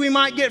 maybe we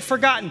might get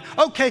forgotten.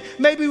 Okay,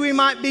 maybe we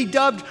might be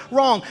dubbed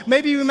wrong.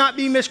 Maybe we might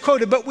be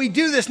misquoted. But we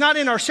do this not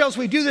in ourselves.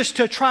 We do this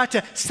to try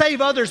to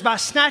save others by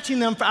snatching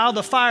them out of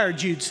the fire,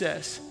 Jude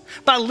says.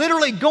 By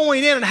literally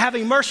going in and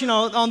having mercy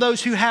on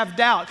those who have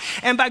doubt.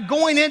 And by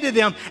going into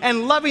them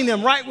and loving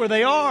them right where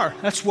they are.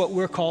 That's what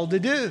we're called to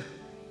do.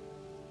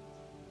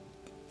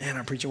 Man,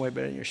 I'm preaching way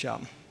better than you're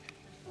shouting.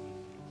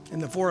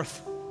 And the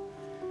fourth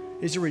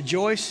is to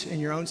rejoice in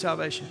your own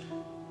salvation.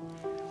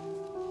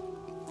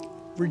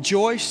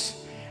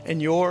 Rejoice in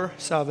your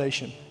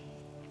salvation.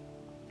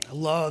 I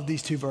love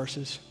these two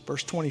verses.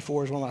 Verse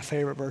 24 is one of my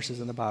favorite verses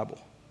in the Bible.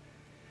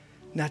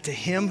 Now to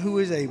him who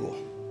is able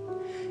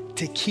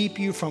to keep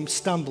you from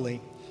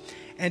stumbling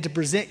and to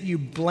present you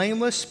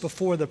blameless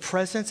before the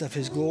presence of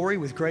his glory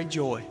with great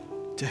joy.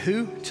 To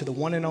who? To the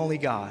one and only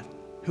God.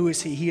 Who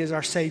is he? He is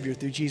our Savior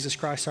through Jesus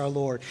Christ our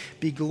Lord.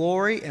 Be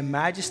glory and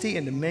majesty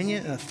and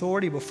dominion and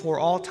authority before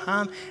all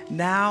time,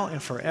 now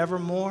and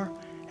forevermore.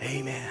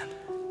 Amen.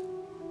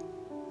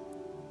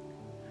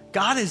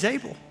 God is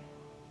able.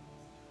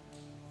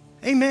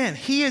 Amen.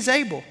 He is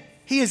able.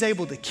 He is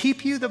able to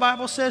keep you, the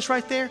Bible says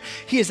right there.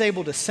 He is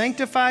able to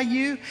sanctify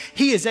you.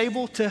 He is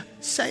able to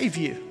save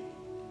you.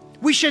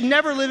 We should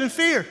never live in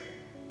fear.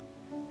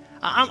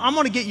 I'm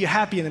going to get you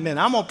happy in a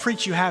minute. I'm going to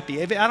preach you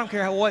happy. I don't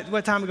care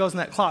what time it goes on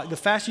that clock. The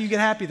faster you get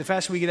happy, the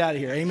faster we get out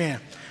of here. Amen.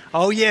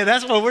 Oh, yeah,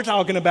 that's what we're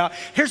talking about.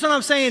 Here's what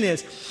I'm saying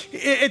is,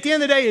 at the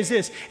end of the day is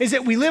this, is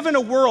that we live in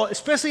a world,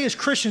 especially as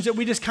Christians, that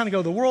we just kind of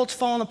go, the world's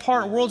falling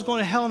apart, the world's going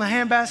to hell in a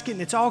handbasket,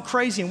 and it's all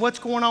crazy, and what's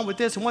going on with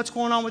this, and what's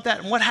going on with that,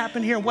 and what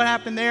happened here, and what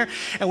happened there,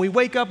 and we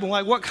wake up, and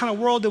like, what kind of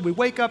world did we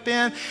wake up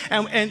in?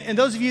 And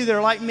those of you that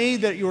are like me,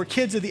 that you were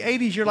kids of the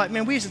 80s, you're like,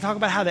 man, we used to talk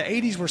about how the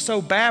 80s were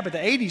so bad, but the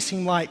 80s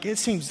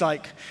seems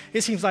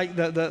like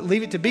the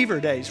Leave It to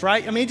Beaver days,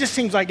 right? I mean, it just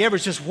seems like it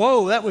was just,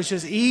 whoa, that was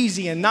just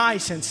easy and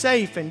nice and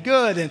safe and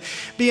good, and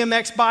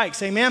BMX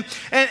bikes, amen,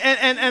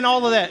 and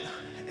all of that,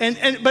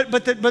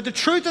 but the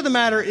truth of the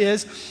matter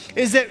is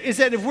that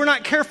if we're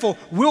not careful,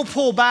 we'll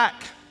pull back.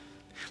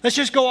 Let's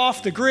just go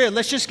off the grid.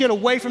 Let's just get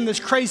away from this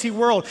crazy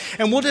world,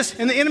 and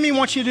and the enemy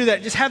wants you to do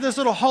that. Just have this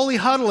little holy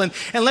huddle, and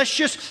let's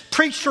just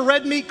preach to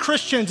red meat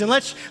Christians, and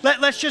let's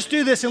just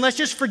do this, and let's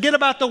just forget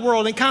about the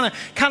world and kind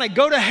of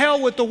go to hell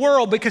with the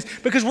world because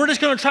we're just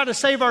going to try to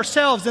save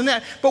ourselves and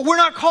that. But we're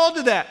not called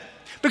to that.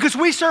 Because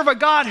we serve a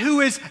God who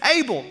is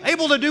able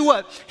to do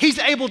what? He's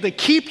able to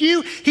keep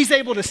you. He's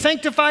able to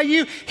sanctify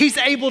you. He's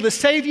able to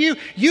save you.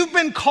 You've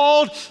been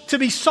called to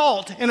be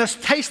salt in a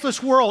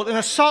tasteless world, in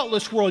a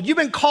saltless world. You've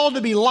been called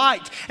to be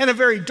light in a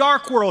very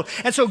dark world.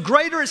 And so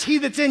greater is he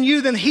that's in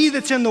you than he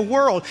that's in the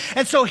world.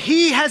 And so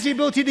he has the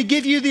ability to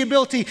give you the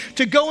ability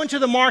to go into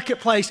the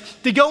marketplace,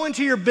 to go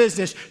into your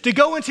business, to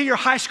go into your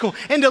high school,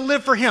 and to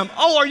live for him.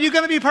 Oh, are you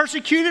going to be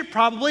persecuted?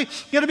 Probably.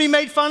 Going to be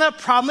made fun of?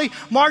 Probably.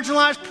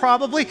 Marginalized?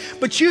 Probably.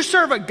 But you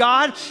serve a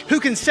God who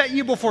can set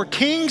you before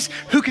kings,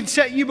 who can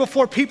set you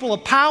before people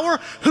of power,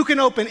 who can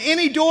open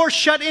any door,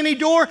 shut any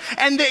door,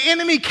 and the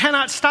enemy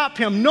cannot stop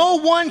him. No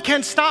one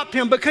can stop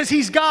him because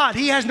he's God.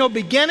 He has no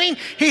beginning,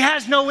 he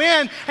has no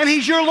end, and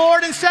he's your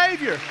Lord and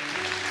Savior.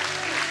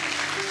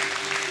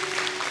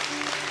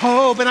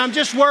 Oh, but I'm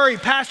just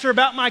worried, Pastor,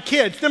 about my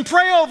kids. Then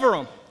pray over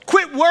them.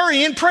 Quit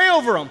worrying, pray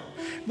over them.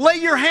 Lay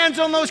your hands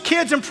on those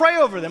kids and pray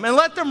over them and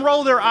let them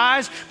roll their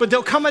eyes, but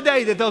there'll come a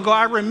day that they'll go,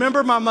 I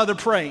remember my mother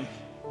praying.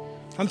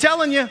 I'm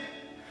telling you,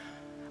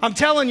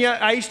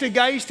 I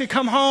used to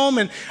come home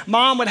and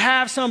mom would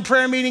have some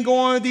prayer meeting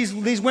going with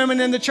these women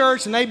in the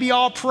church, and they'd be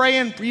all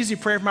praying. We usually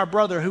pray for my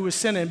brother who was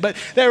sinning, but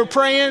they were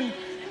praying.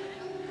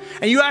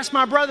 And you ask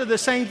my brother the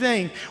same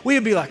thing, we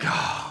would be like,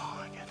 oh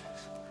my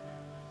goodness.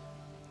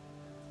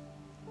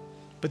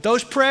 But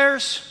those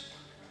prayers,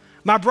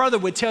 my brother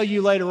would tell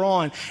you later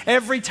on,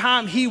 every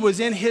time he was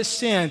in his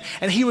sin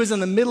and he was in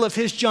the middle of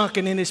his junk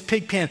and in his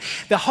pig pen,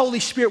 the Holy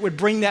Spirit would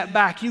bring that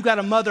back. You got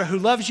a mother who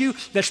loves you,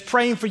 that's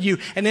praying for you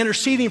and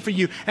interceding for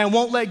you and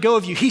won't let go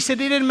of you. He said,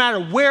 it didn't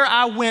matter where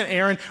I went,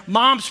 Aaron,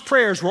 mom's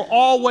prayers were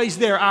always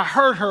there. I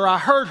heard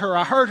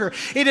her.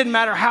 It didn't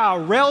matter how I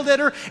railed at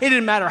her. It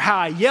didn't matter how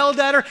I yelled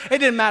at her. It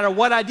didn't matter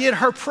what I did.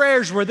 Her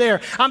prayers were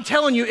there. I'm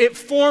telling you, it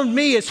formed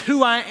me as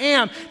who I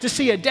am to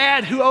see a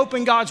dad who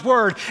opened God's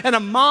word and a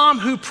mom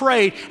who prayed.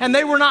 And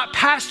they were not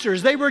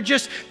pastors. They were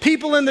just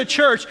people in the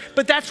church.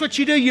 But that's what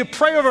you do. You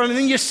pray over them and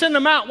then you send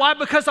them out. Why?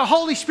 Because the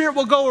Holy Spirit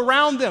will go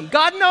around them.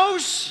 God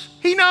knows.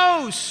 He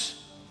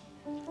knows.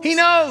 He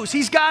knows.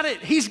 He's got it.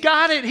 He's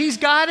got it. He's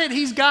got it.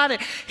 He's got it.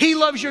 He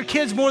loves your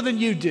kids more than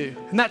you do.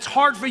 And that's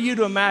hard for you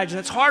to imagine.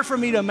 It's hard for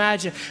me to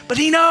imagine. But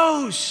he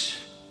knows.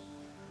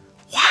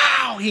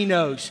 Wow, he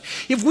knows.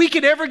 If we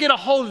could ever get a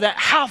hold of that,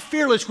 how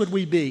fearless would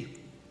we be?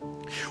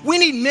 We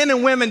need men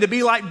and women to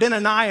be like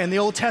Benaniah in the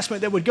Old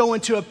Testament that would go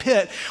into a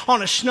pit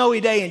on a snowy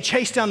day and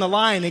chase down the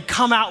lion and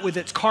come out with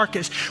its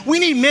carcass. We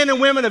need men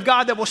and women of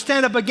God that will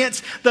stand up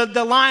against the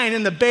lion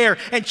and the bear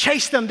and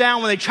chase them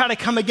down when they try to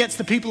come against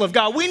the people of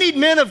God. We need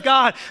men of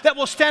God that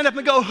will stand up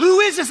and go, who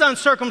is this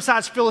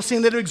uncircumcised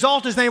Philistine that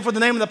exalts his name for the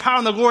name and the power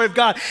and the glory of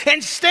God,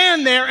 and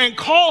stand there and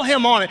call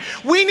him on it.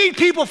 We need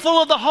people full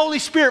of the Holy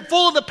Spirit,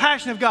 full of the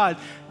passion of God.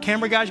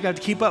 Camera guys, you got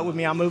to keep up with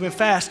me. I'm moving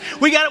fast.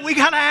 We got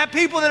to have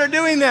people that are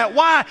doing that.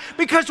 Why?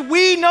 Because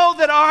we know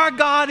that our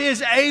God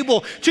is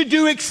able to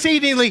do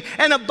exceedingly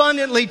and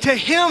abundantly. To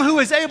him who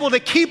is able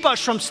to keep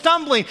us from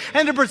stumbling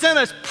and to present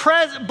us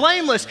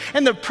blameless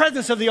in the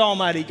presence of the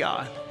Almighty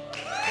God.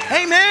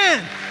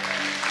 Amen.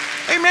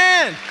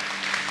 Amen.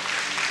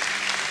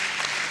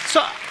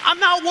 I'm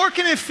not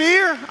working in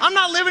fear. I'm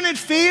not living in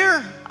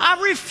fear.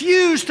 I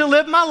refuse to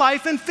live my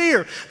life in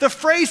fear. The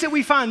phrase that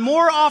we find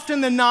more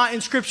often than not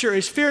in Scripture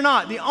is fear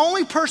not. The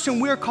only person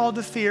we're called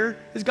to fear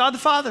is God the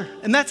Father.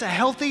 And that's a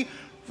healthy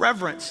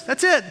reverence.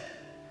 That's it.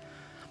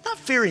 I'm not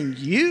fearing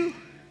you.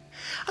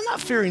 I'm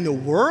not fearing the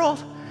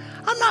world.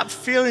 I'm not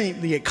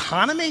fearing the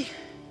economy.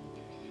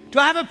 Do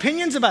I have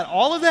opinions about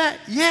all of that?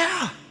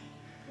 Yeah.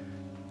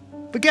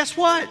 But guess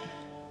what?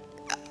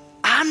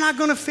 I'm not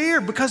going to fear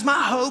because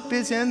my hope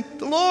is in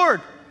the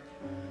Lord.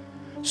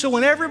 So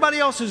when everybody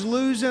else is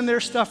losing their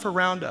stuff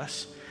around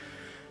us,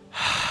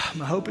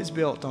 my hope is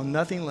built on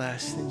nothing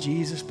less than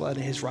Jesus' blood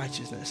and his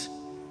righteousness.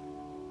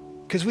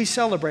 Because we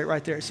celebrate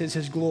right there, it says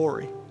his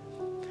glory.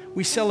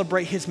 We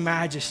celebrate his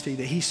majesty,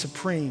 that he's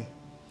supreme.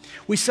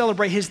 We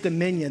celebrate his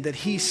dominion, that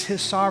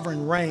his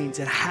sovereign reigns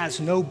and has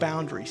no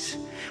boundaries.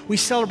 We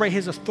celebrate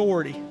his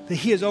authority, that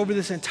he is over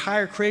this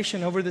entire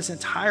creation, over this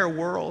entire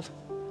world.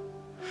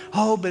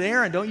 Oh, but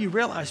Aaron, don't you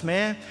realize,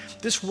 man,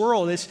 this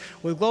world is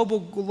with global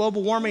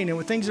warming and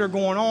with things that are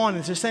going on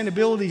and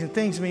sustainability and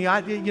things.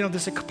 I mean,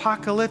 this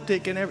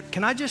apocalyptic and everything.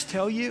 Can I just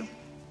tell you?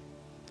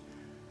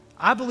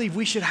 I believe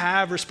we should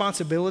have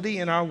responsibility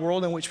in our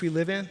world in which we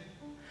live in.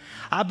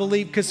 I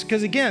believe,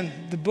 because again,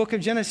 the book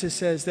of Genesis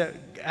says that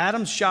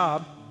Adam's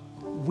job,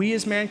 we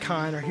as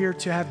mankind are here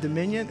to have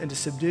dominion and to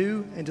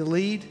subdue and to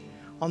lead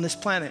on this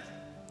planet.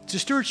 It's a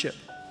stewardship.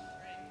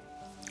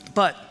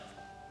 But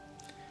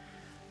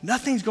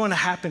nothing's going to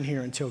happen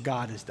here until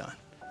God is done.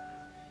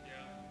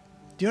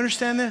 Do you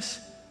understand this?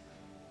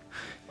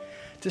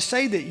 To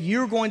say that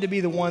you're going to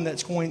be the one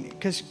that's going,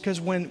 because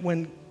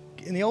when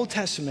in the Old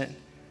Testament,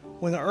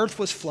 when the earth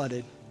was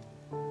flooded,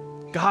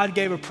 God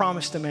gave a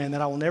promise to man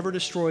that I will never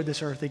destroy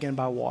this earth again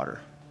by water.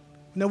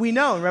 Now we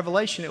know in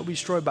Revelation it will be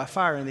destroyed by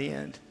fire in the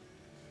end.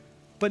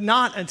 But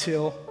not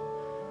until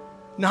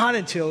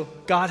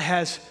God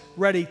has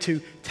ready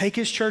to take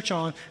his church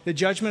on, the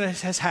judgment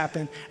has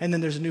happened, and then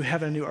there's a new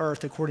heaven and new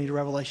earth according to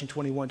Revelation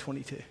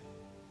 21:22.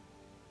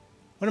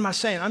 What am I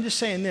saying? I'm just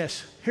saying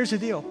this. Here's the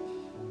deal.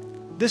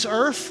 This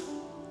earth,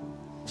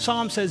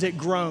 Psalm says it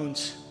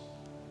groans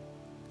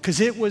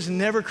because it was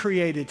never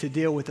created to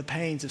deal with the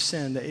pains of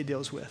sin that it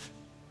deals with.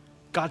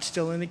 God's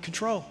still in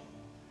control.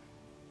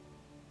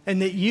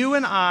 And that you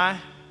and I,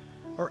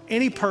 or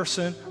any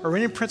person, or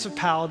any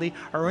principality,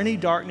 or any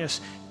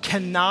darkness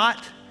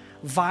cannot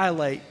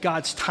violate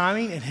God's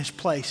timing and his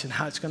place and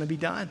how it's going to be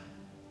done.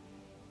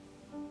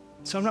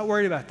 So I'm not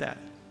worried about that.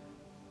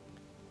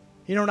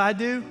 You know what I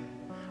do?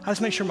 I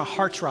just make sure my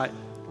heart's right.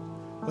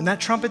 When that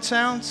trumpet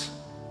sounds,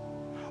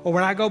 or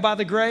when I go by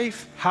the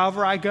grave,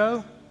 however I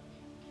go,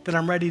 that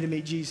I'm ready to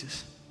meet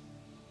Jesus.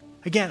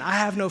 Again, I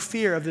have no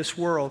fear of this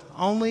world,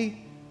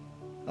 only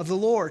of the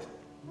Lord.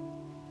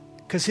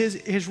 Because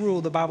his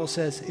rule, the Bible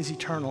says, is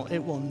eternal. It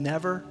will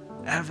never,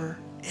 ever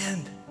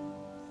end.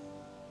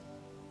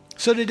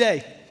 So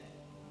today,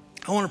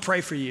 I want to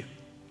pray for you.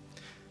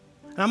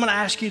 And I'm going to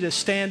ask you to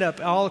stand up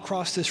all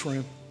across this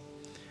room,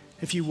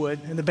 if you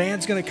would. And the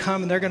band's going to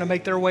come and they're going to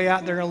make their way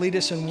out. They're going to lead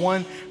us in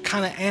one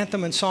kind of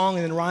anthem and song,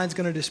 and then Ryan's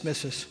going to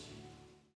dismiss us.